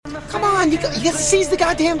on, you got to seize the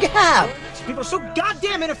goddamn gap. People are so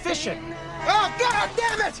goddamn inefficient. Oh, God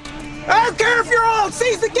damn it! I don't care if you're old,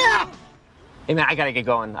 seize the gap! Hey, man, I gotta get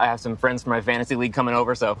going. I have some friends from my fantasy league coming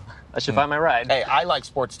over, so I should find my ride. Hey, I like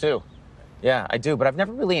sports too. Yeah, I do, but I've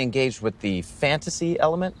never really engaged with the fantasy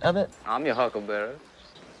element of it. I'm your huckleberry.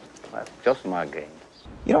 That's just my game.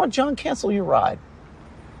 You know what, John? Cancel your ride.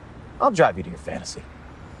 I'll drive you to your fantasy.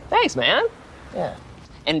 Thanks, man. Yeah.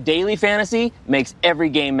 And daily fantasy makes every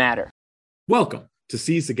game matter. Welcome to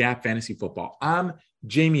Seize the Gap Fantasy Football. I'm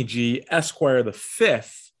Jamie G, Esquire the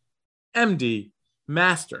Fifth, MD,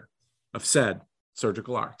 Master of said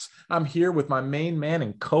surgical arts. I'm here with my main man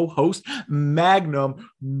and co-host, Magnum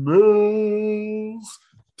Mills,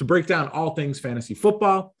 to break down all things fantasy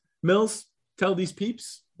football. Mills, tell these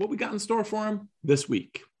peeps what we got in store for them this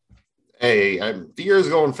week. Hey, the year's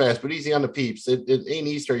going fast, but easy on the peeps. It ain't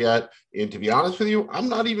Easter yet. And to be honest with you, I'm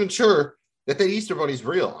not even sure that Easter Bunny's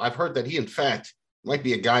real. I've heard that he, in fact, might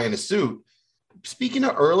be a guy in a suit. Speaking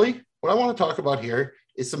of early, what I want to talk about here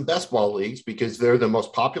is some best ball leagues because they're the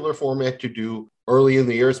most popular format to do early in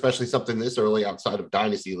the year, especially something this early outside of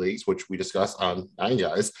dynasty leagues, which we discuss on Nine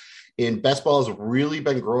Guys. And best ball has really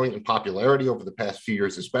been growing in popularity over the past few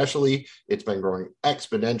years, especially. It's been growing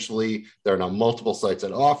exponentially. There are now multiple sites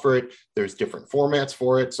that offer it. There's different formats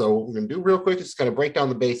for it. So what we're going to do real quick is kind of break down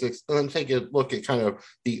the basics and then take a look at kind of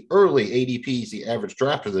the early ADPs, the average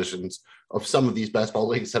draft positions of some of these best ball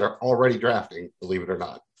leagues that are already drafting, believe it or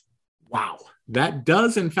not. Wow, that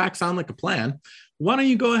does in fact sound like a plan. Why don't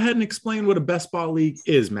you go ahead and explain what a best ball league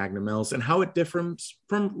is, Magnum Mills, and how it differs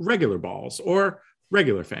from regular balls or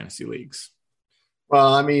regular fantasy leagues?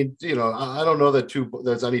 Well, I mean, I don't know that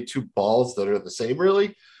there's any two balls that are the same,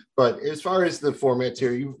 really. But as far as the formats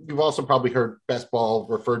here, you've also probably heard best ball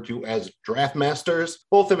referred to as draft masters.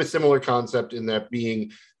 Both have a similar concept in that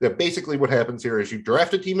being that basically what happens here is you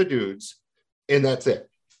draft a team of dudes, and that's it.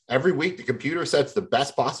 Every week, the computer sets the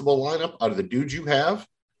best possible lineup out of the dudes you have.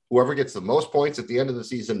 Whoever gets the most points at the end of the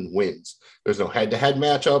season wins. There's no head-to-head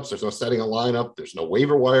matchups. There's no setting a lineup. There's no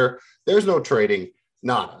waiver wire. There's no trading.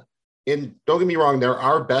 Nada. And don't get me wrong, there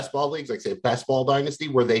are best ball leagues, like say Best Ball Dynasty,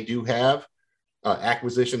 where they do have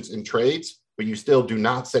acquisitions and trades, but you still do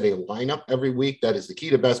not set a lineup every week. That is the key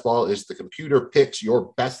to best ball, is the computer picks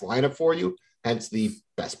your best lineup for you, hence the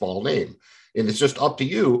best ball name. And it's just up to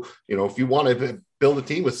you. If you want to build a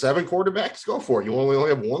team with 7 quarterbacks, go for it. You only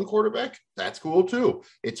have 1 quarterback? That's cool too.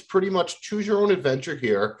 It's pretty much choose your own adventure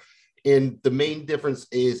here. And the main difference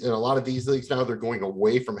is in a lot of these leagues now, they're going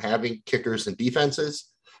away from having kickers and defenses.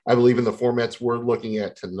 I believe in the formats we're looking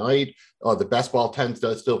at tonight, the best ball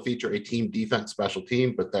does still feature a team defense special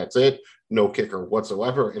team, but that's it. No kicker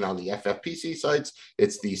whatsoever. And on the FFPC sites,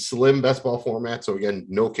 it's the slim best ball format. So again,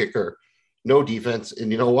 no kicker, no defense.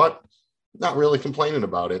 And you know what? Not really complaining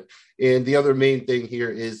about it. And the other main thing here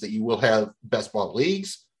is that you will have best ball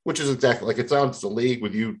leagues, which is exactly like it sounds. It's a league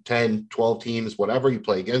with you 10, 12 teams, whatever. You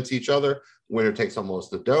play against each other. Winner takes almost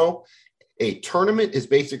the dough. A tournament is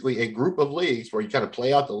basically a group of leagues where you kind of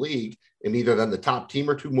play out the league, and either then the top team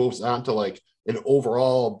or two moves on to like an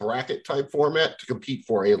overall bracket type format to compete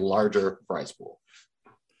for a larger prize pool.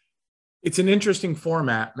 It's an interesting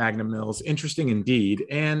format, Magnum Mills. Interesting indeed.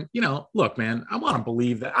 And, look, man, I want to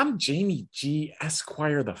believe that I'm Jamie G.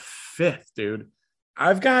 Esquire the Fifth, dude.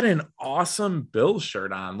 I've got an awesome Bills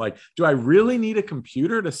shirt on. Like, do I really need a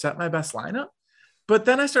computer to set my best lineup? But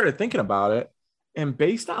then I started thinking about it. And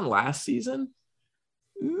based on last season,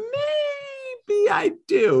 maybe I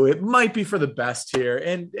do. It might be for the best here.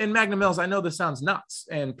 And Magnum Mills, I know this sounds nuts.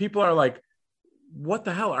 And people are like, what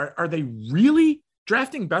the hell? Are they really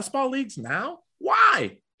drafting best ball leagues now?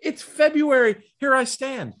 Why? It's February. Here I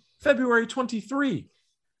stand, February 23.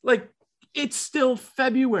 Like, it's still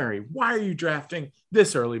February. Why are you drafting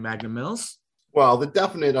this early, Magnum Mills? Well, the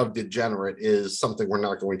definite of degenerate is something we're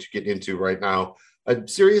not going to get into right now.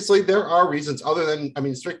 Seriously, there are reasons other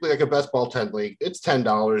than, strictly like a best ball 10 league. It's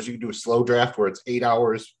 $10. You can do a slow draft where it's 8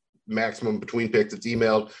 hours maximum between picks. It's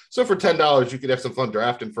emailed. So for $10, you could have some fun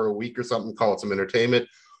drafting for a week or something, call it some entertainment.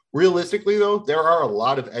 Realistically, though, there are a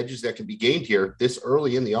lot of edges that can be gained here this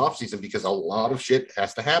early in the offseason because a lot of shit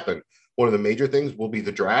has to happen. One of the major things will be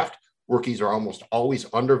the draft. Rookies are almost always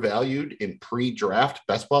undervalued in pre-draft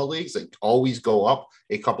best ball leagues. They always go up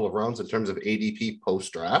a couple of rounds in terms of ADP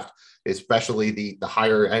post-draft, especially the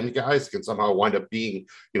higher end guys can somehow wind up being,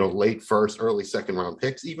 late first, early second round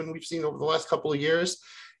picks, even we've seen over the last couple of years.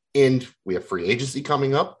 And we have free agency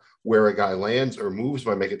coming up where a guy lands or moves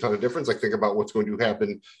might make a ton of difference. Like think about what's going to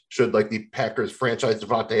happen should like the Packers franchise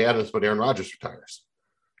Devontae Adams, but Aaron Rodgers retires.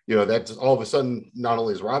 that's all of a sudden, not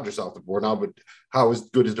only is Rodgers off the board now, but how is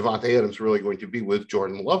good is Devontae Adams really going to be with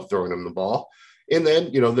Jordan Love throwing him the ball? And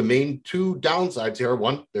then, the main two downsides here,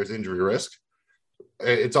 one, there's injury risk.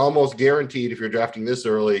 It's almost guaranteed if you're drafting this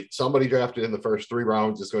early, somebody drafted in the first 3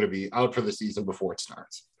 rounds is going to be out for the season before it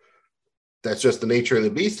starts. That's just the nature of the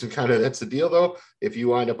beast. And kind of that's the deal, though. If you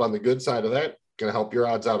wind up on the good side of that, going to help your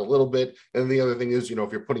odds out a little bit. And the other thing is,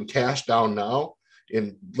 if you're putting cash down now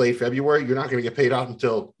in late February, you're not going to get paid out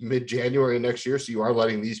until mid-January next year. So you are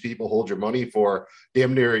letting these people hold your money for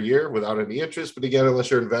damn near a year without any interest. But again, unless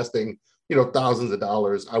you're investing thousands of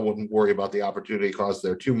dollars, I wouldn't worry about the opportunity cost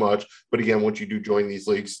there too much. But again, once you do join these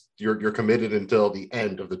leagues, you're committed until the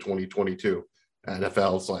end of the 2022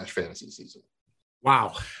 NFL/fantasy season.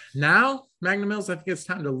 Wow. Now, Magnum Mills, I think it's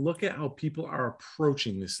time to look at how people are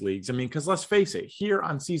approaching this leagues. I mean, because let's face it, here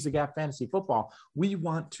on Seize the Gap Fantasy Football, we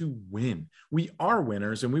want to win. We are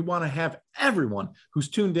winners, and we want to have everyone who's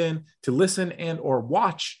tuned in to listen and or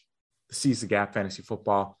watch the Seize the Gap Fantasy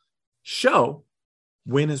Football show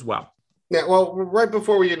win as well. Yeah, well, right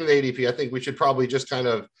before we get into the ADP, I think we should probably just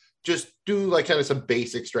do some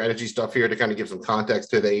basic strategy stuff here to kind of give some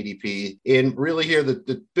context to the ADP. And really here,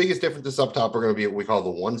 the biggest differences up top are going to be what we call the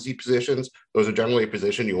onesie positions. Those are generally a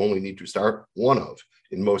position you only need to start one of.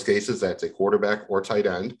 In most cases, that's a quarterback or tight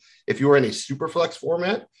end. If you are in a super flex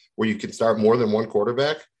format where you can start more than one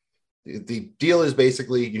quarterback, the deal is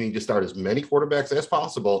basically you need to start as many quarterbacks as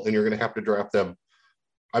possible, and you're going to have to draft them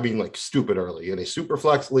stupid early. In a super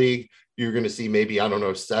flex league, you're going to see maybe,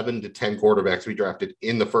 7 to 10 quarterbacks be drafted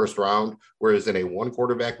in the first round, whereas in a 1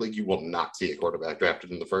 quarterback league, you will not see a quarterback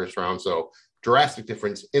drafted in the first round. So drastic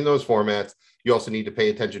difference in those formats. You also need to pay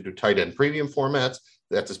attention to tight end premium formats.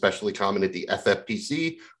 That's especially common at the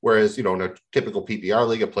FFPC, whereas, in a typical PPR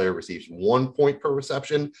league, a player receives 1 point per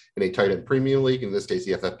reception. In a tight end premium league, in this case,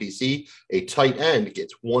 the FFPC, a tight end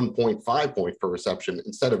gets 1.5 points per reception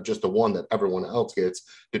instead of just the 1 that everyone else gets,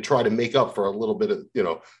 to try to make up for a little bit of,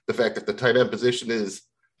 the fact that the tight end position is,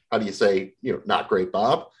 not great,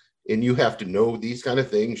 Bob. And you have to know these kind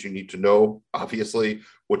of things. You need to know, obviously,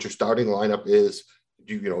 what your starting lineup is.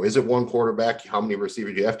 Is it 1 quarterback? How many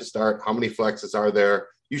receivers do you have to start? How many flexes are there?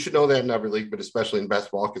 You should know that in every league, but especially in best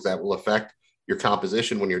ball, because that will affect your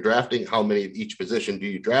composition when you're drafting. How many of each position do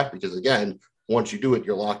you draft? Because again, once you do it,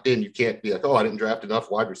 you're locked in. You can't be like, I didn't draft enough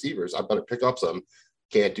wide receivers, I better pick up some.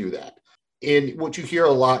 Can't do that. And what you hear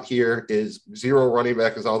a lot here is 0 running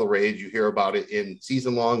back is all the rage. You hear about it in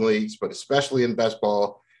season-long leagues, but especially in best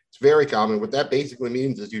ball, it's very common. What that basically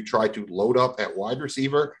means is you try to load up at wide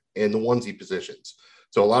receiver and the onesie positions.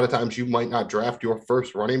 So a lot of times you might not draft your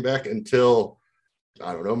first running back until,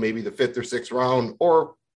 maybe the 5th or 6th round,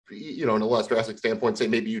 or, in a less drastic standpoint, say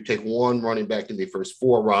maybe you take 1 running back in the first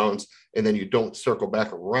 4 rounds, and then you don't circle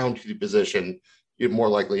back around to the position, you're more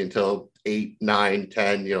likely until 8, 9,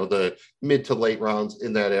 10, the mid to late rounds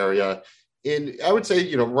in that area. And I would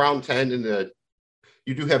say, round 10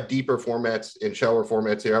 you do have deeper formats and shallower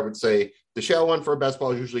formats here. I would say the shallow one for a best ball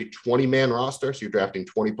is usually 20-man roster. So you're drafting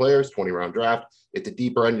 20 players, 20-round draft. At the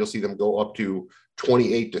deeper end, you'll see them go up to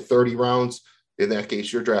 28 to 30 rounds. In that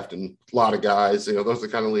case, you're drafting a lot of guys. Those are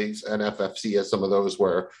the kind of leagues, NFFC has some of those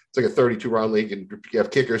where it's like a 32-round league and you have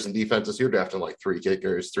kickers and defenses. You're drafting 3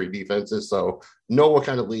 kickers, 3 defenses. So know what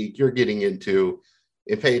kind of league you're getting into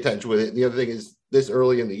and pay attention with it. And the other thing is, this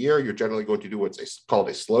early in the year, you're generally going to do what's called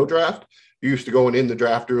a slow draft. You're used to going in the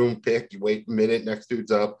draft room, pick, you wait a minute, next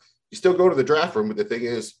dude's up. You still go to the draft room, but the thing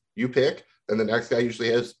is, you pick, and the next guy usually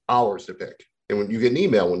has hours to pick. And when you get an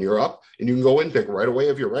email when you're up, and you can go in, pick right away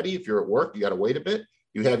if you're ready. If you're at work, you got to wait a bit.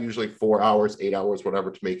 You have usually 4 hours, 8 hours, whatever,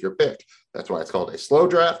 to make your pick. That's why it's called a slow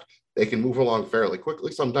draft. They can move along fairly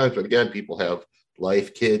quickly sometimes, but again, people have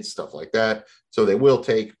life, kids, stuff like that. So they will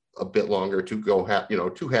take a bit longer to go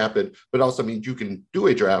to happen, but also means you can do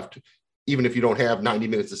a draft even if you don't have 90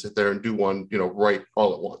 minutes to sit there and do one, right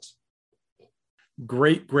all at once.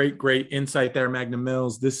 Great insight there, Magnum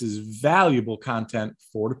Mills. This is valuable content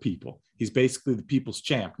for the people. He's basically the people's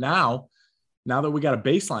champ. Now that we got a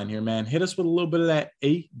baseline here, man, hit us with a little bit of that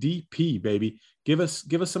ADP, baby. Give us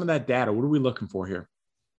some of that data. What are we looking for here?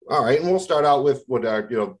 All right, and we'll start out with what our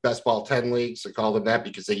best ball 10 leagues. I call them that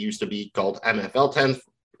because they used to be called MFL 10s.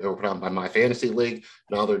 They were put on by My Fantasy League.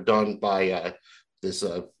 Now they're done by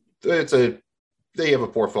they have a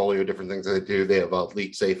portfolio of different things that they do. They have a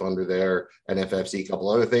League Safe under there, NFFC, a couple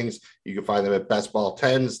other things. You can find them at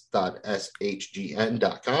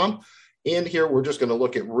bestball10s.shgn.com. And here we're just going to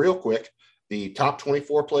look at real quick the top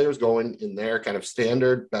 24 players going in their kind of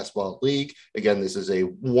standard best ball league. Again, this is a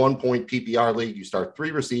 1-point PPR league. You start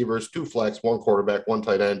 3 receivers, 2 flex, 1 quarterback, 1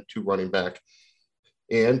 tight end, 2 running back.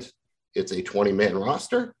 And it's a 20-man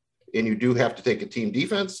roster. and you do have to take a team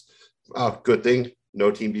defense, good thing. No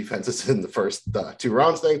team defenses in the first 2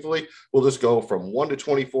 rounds, thankfully. We'll just go from 1 to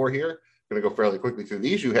 24 here. Going to go fairly quickly through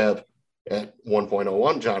these. You have at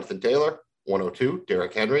 1.01, Jonathan Taylor, 102,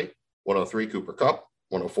 Derrick Henry, 103, Cooper Kupp,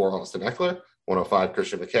 104, Austin Eckler, 105,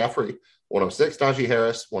 Christian McCaffrey, 106, Najee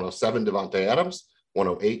Harris, 107, Devontae Adams,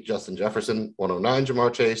 108, Justin Jefferson, 109,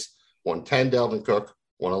 Jamar Chase, 110, Dalvin Cook,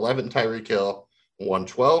 111, Tyreek Hill,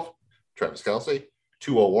 112, Travis Kelce,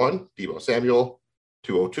 201, Deebo Samuel,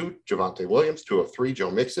 202, Javonte Williams, 203, Joe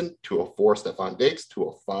Mixon, 204, Stephon Diggs,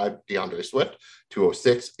 205, DeAndre Swift,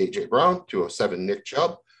 206, A.J. Brown, 207, Nick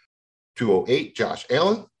Chubb, 208, Josh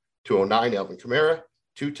Allen, 209, Alvin Kamara,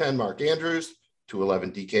 210, Mark Andrews,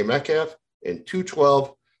 211, DK Metcalf, and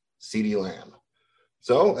 212, CeeDee Lamb.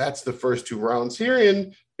 So that's the first 2 rounds here.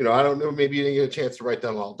 And, I don't know, maybe you didn't get a chance to write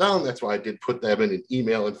them all down. That's why I did put them in an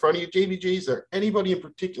email in front of you. JBG, is there anybody in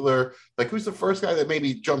particular, like who's the first guy that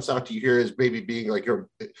maybe jumps out to you here as maybe being like you're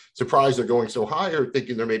surprised they're going so high or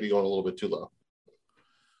thinking they're maybe going a little bit too low?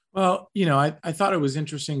 Well, I thought it was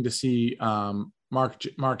interesting to see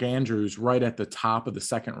Mark Andrews right at the top of the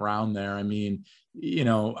second round there. I mean,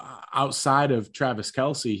 outside of Travis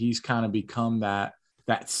Kelce, he's kind of become that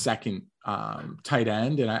second tight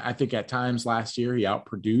end. And I think at times last year he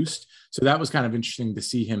outproduced. So that was kind of interesting to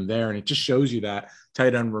see him there. And it just shows you that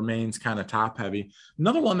tight end remains kind of top heavy.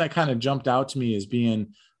 Another one that kind of jumped out to me as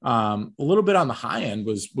being a little bit on the high end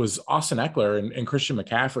was Austin Eckler and Christian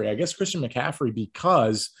McCaffrey. I guess Christian McCaffrey,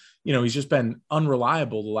 because he's just been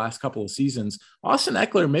unreliable the last couple of seasons. Austin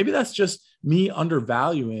Eckler, maybe that's just me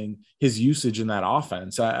undervaluing his usage in that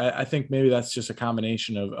offense. I think maybe that's just a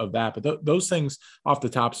combination of that, but those things off the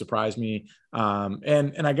top surprise me.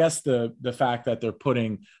 And I guess the fact that they're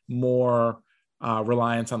putting more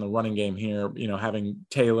reliance on the running game here, having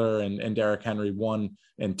Taylor and Derrick Henry 1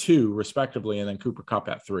 and 2 respectively, and then Cooper Kupp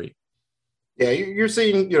at 3. Yeah, you're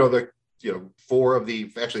seeing, the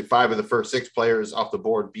 5 of the first 6 players off the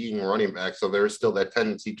board being running back. So there's still that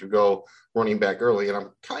tendency to go running back early. And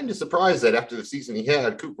I'm kind of surprised that after the season he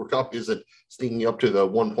had, Cooper Kupp isn't sneaking up to the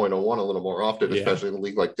 1.01 a little more often, especially in a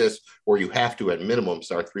league like this, where you have to, at minimum,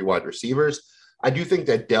 start 3 wide receivers. I do think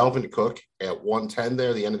that Dalvin Cook at 110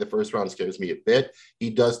 there, the end of the first round, scares me a bit. He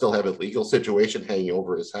does still have a legal situation hanging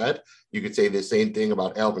over his head. You could say the same thing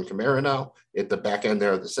about Alvin Kamara now at the back end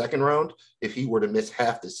there of the second round. If he were to miss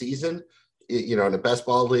half the season, in a best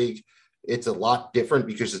ball league, it's a lot different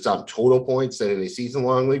because it's on total points than in a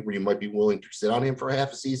season-long league where you might be willing to sit on him for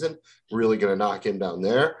half a season. Really going to knock him down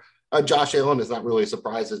there. Josh Allen is not really a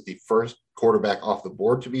surprise as the first quarterback off the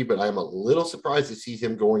board to me, but I'm a little surprised to see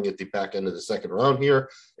him going at the back end of the second round here.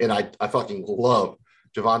 And I fucking love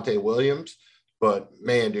Javonte Williams. But,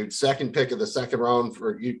 man, dude, second pick of the second round,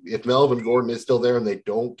 if Melvin Gordon is still there and they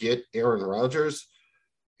don't get Aaron Rodgers,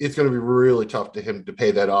 it's going to be really tough to him to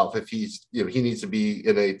pay that off if he's, he needs to be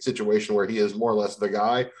in a situation where he is more or less the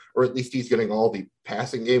guy, or at least he's getting all the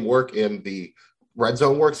passing game work and the red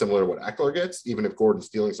zone work, similar to what Eckler gets, even if Gordon's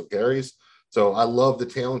stealing some carries. So I love the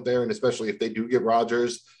talent there. And especially if they do get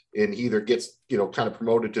Rodgers and he either gets, kind of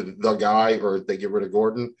promoted to the guy or they get rid of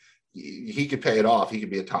Gordon, he could pay it off. He could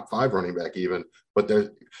be a top 5 running back even. But there's,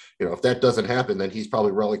 if that doesn't happen, then he's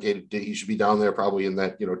probably relegated. He should be down there probably in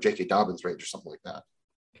that, J.K. Dobbins range or something like that.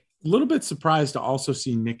 A little bit surprised to also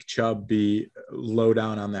see Nick Chubb be low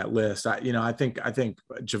down on that list. I think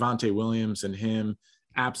Javonte Williams and him,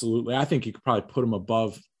 absolutely. I think you could probably put him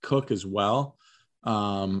above Cook as well.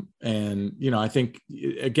 I think,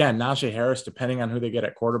 again, Najee Harris, depending on who they get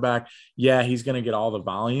at quarterback, he's going to get all the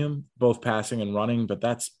volume, both passing and running, but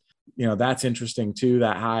that's interesting too,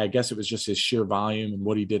 that high. I guess it was just his sheer volume and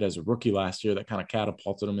what he did as a rookie last year that kind of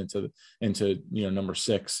catapulted him into number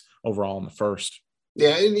 6 overall in the first.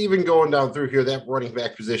 Yeah, and even going down through here, that running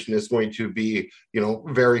back position is going to be,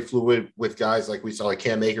 very fluid with guys like we saw, like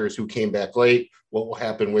Cam Akers, who came back late. What will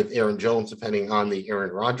happen with Aaron Jones, depending on the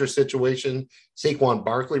Aaron Rodgers situation. Saquon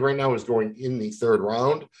Barkley right now is going in the 3rd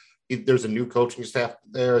round. There's a new coaching staff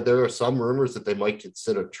there. There are some rumors that they might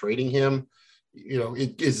consider trading him.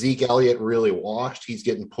 Is Zeke Elliott really washed? He's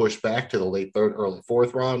getting pushed back to the late 3rd, early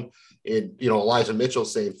 4th round. And, Elijah Mitchell,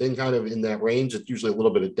 same thing, kind of in that range. It's usually a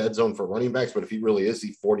little bit of dead zone for running backs, but if he really is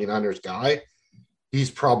the 49ers guy, he's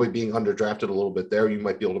probably being underdrafted a little bit there. You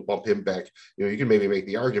might be able to bump him back. You can maybe make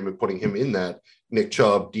the argument putting him in that Nick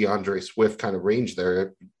Chubb, DeAndre Swift kind of range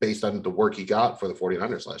there based on the work he got for the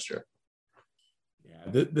 49ers last year.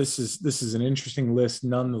 Yeah, this is an interesting list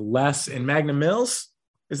nonetheless. And Magnum Mills,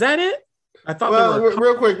 is that it? I thought. Well,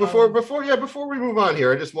 real quick before we move on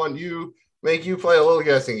here, I just want make you play a little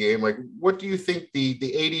guessing game. Like, what do you think the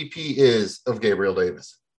ADP is of Gabriel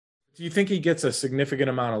Davis? Do you think he gets a significant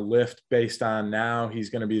amount of lift based on now he's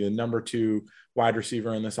going to be the number 2 wide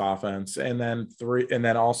receiver in this offense, and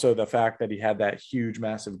then also the fact that he had that huge,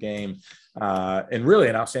 massive game and really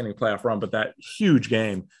an outstanding playoff run, but that huge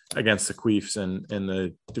game against the Queefs in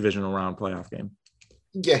the divisional round playoff game?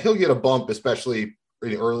 Yeah, he'll get a bump, especially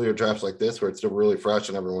in earlier drafts like this, where it's still really fresh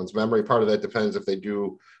in everyone's memory. Part of that depends if they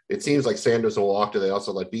do. It seems like Sanders will walk. Do they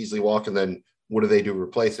also let Beasley walk? And then what do they do to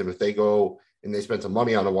replace him? If they go and they spend some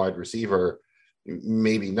money on a wide receiver,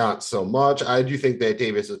 maybe not so much. I do think that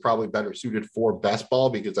Davis is probably better suited for best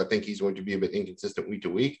ball because I think he's going to be a bit inconsistent week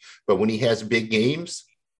to week. But when he has big games,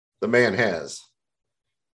 the man has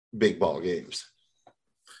big ball games.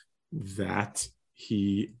 That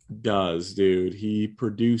he does, dude. He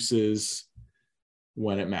produces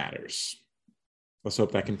when it matters. Let's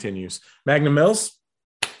hope that continues. Magnum Mills,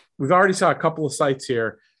 we've already saw a couple of sites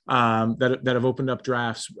here that have opened up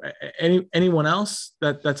drafts. Anyone else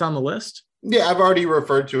that's on the list? Yeah, I've already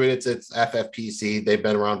referred to it. It's FFPC. They've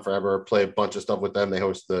been around forever. Play a bunch of stuff with them. They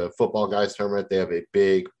host the Football Guys tournament. They have a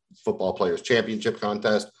big football players championship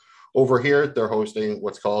contest. Over here, they're hosting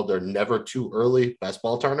what's called their Never Too Early Best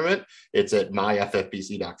Ball Tournament. It's at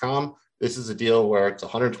myffpc.com. This is a deal where it's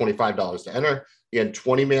 $125 to enter. Again,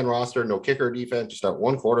 20-man roster, no kicker or defense. You start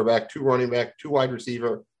 1 quarterback, 2 running back, 2 wide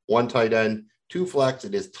receiver, 1 tight end, 2 flex.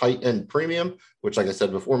 It is tight end premium, which, like I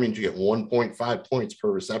said before, means you get 1.5 points per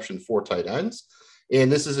reception for tight ends. And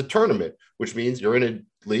this is a tournament, which means you're in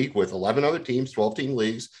a league with 11 other teams, 12-team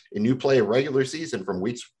leagues, and you play a regular season from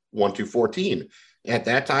weeks 1 to 14. At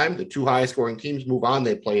that time, the 2 highest scoring teams move on.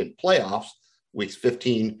 They play in playoffs, weeks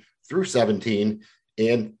 15 through 17,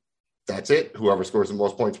 and that's it. Whoever scores the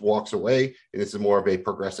most points walks away. And this is more of a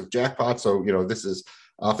progressive jackpot. So, this is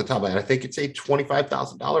off the top of my head, I think it's a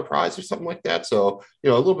 $25,000 prize or something like that. So, a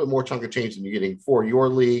little bit more chunk of change than you're getting for your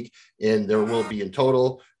league. And there will be in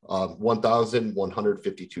total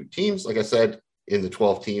 1,152 teams, like I said, in the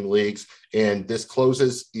 12-team leagues. And this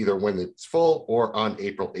closes either when it's full or on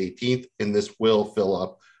April 18th. And this will fill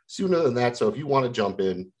up sooner than that. So if you want to jump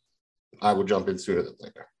in, I will jump in sooner than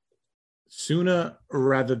later. Sooner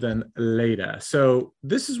rather than later. So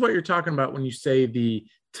this is what you're talking about when you say the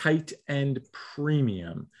tight end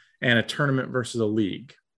premium and a tournament versus a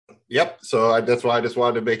league. Yep. So that's why I just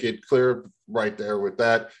wanted to make it clear right there with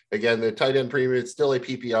that. Again, the tight end premium, it's still a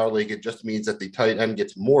PPR league. It just means that the tight end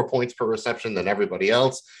gets more points per reception than everybody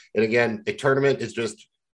else. And again, a tournament is just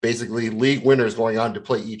basically league winners going on to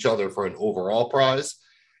play each other for an overall prize.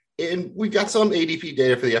 And we got some ADP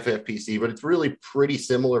data for the FFPC, but it's really pretty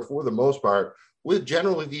similar for the most part, with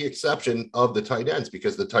generally the exception of the tight ends,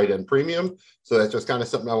 because the tight end premium. So that's just kind of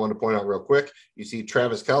something I want to point out real quick. You see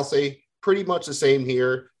Travis Kelce, pretty much the same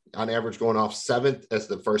here, on average going off 7th as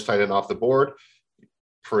the first tight end off the board,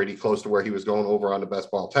 pretty close to where he was going over on the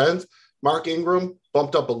best ball 10s. Mark Ingram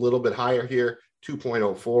bumped up a little bit higher here,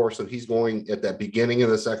 2.04. So he's going at that beginning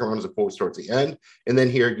of the second round as opposed towards the end. And then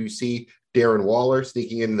here you see Darren Waller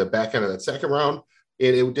sneaking in the back end of that second round.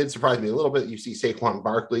 And it did surprise me a little bit. You see Saquon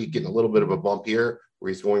Barkley getting a little bit of a bump here, where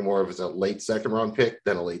he's going more of as a late second round pick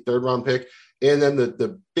than a late third round pick. And then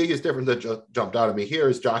the biggest difference that jumped out at me here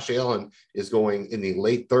is Josh Allen is going in the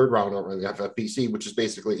late third round over the FFPC, which is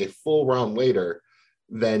basically a full round later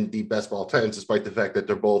than the best ball 10s, despite the fact that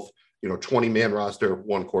they're both, 20-man roster,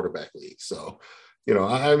 1 quarterback league. So,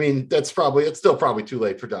 I mean, it's still probably too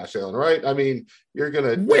late for Josh Allen, right? I mean, you're going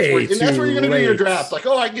to, that's where you're going to do your draft. Like,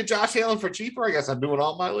 I can get Josh Allen for cheaper. I guess I'm doing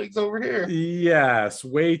all my leagues over here. Yes,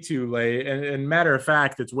 way too late. And matter of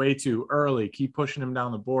fact, it's way too early. Keep pushing him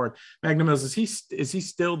down the board. Magnum Mills, is he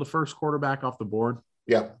still the first quarterback off the board?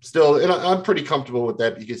 Yeah, still. And I'm pretty comfortable with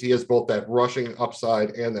that because he has both that rushing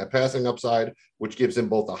upside and that passing upside, which gives him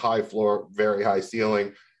both a high floor, very high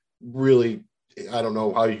ceiling. Really, I don't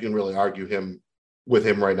know how you can really argue with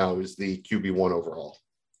him right now is the QB1 overall.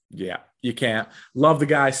 Yeah, you can't. Love the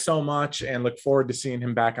guy so much and look forward to seeing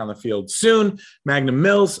him back on the field soon. Magnum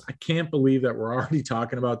Mills, I can't believe that we're already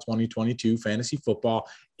talking about 2022 fantasy football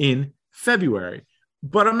in February.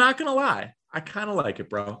 But I'm not going to lie. I kind of like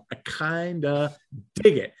it, bro. I kind of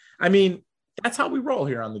dig it. I mean, that's how we roll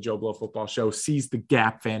here on the Joe Blow Football Show. Seize the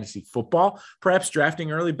gap fantasy football. Perhaps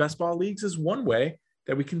drafting early best ball leagues is one way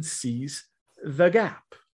that we can seize the gap.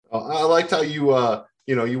 I liked how you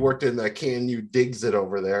worked in the can you digs it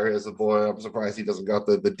over there as a boy. I'm surprised he doesn't got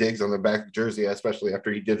the digs on the back of the jersey, especially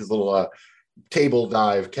after he did his little table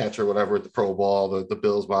dive catch or whatever at the Pro Bowl. The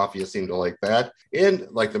Bills Mafia seemed to like that. And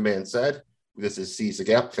like the man said, this is Seize the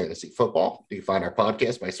Gap Fantasy Football. You can find our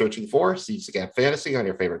podcast by searching for Seize the Gap Fantasy on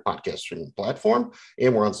your favorite podcast streaming platform.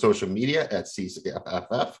 And we're on social media at Seize the Gap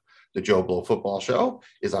FF. The Joe Blow Football Show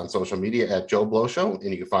is on social media at Joe Blow Show,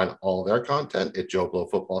 and you can find all their content at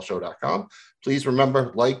joeblowfootballshow.com. Please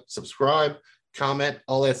remember, like, subscribe, comment,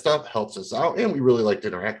 all that stuff helps us out, and we really like to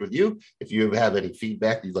interact with you. If you have any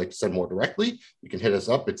feedback you'd like to send more directly, you can hit us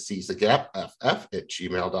up at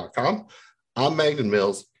seizthegapff@gmail.com. I'm Magnan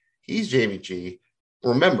Mills. He's Jamie G.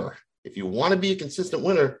 Remember, if you want to be a consistent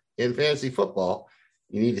winner in fantasy football,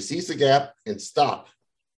 you need to seize the gap and stop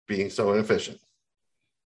being so inefficient.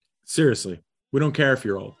 Seriously, we don't care if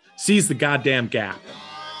you're old. Seize the goddamn gap.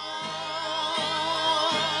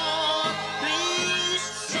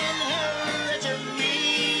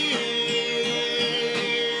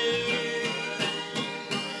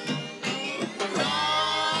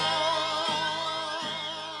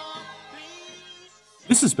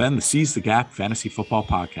 This has been the Seize the Gap Fantasy Football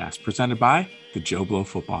Podcast, presented by the Joe Blow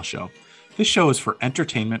Football Show. This show is for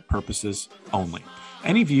entertainment purposes only.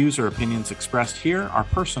 Any views or opinions expressed here are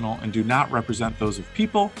personal and do not represent those of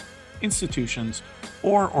people, institutions,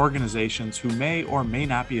 or organizations who may or may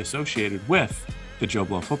not be associated with the Joe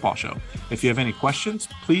Blow Football Show. If you have any questions,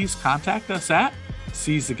 please contact us at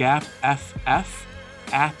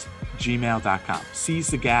seizthegapff@gmail.com. Seize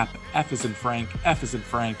the Gap, F as in Frank, F as in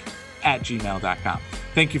Frank, @gmail.com.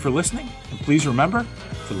 Thank you for listening, and please remember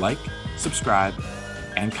to like, subscribe,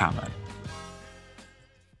 and comment.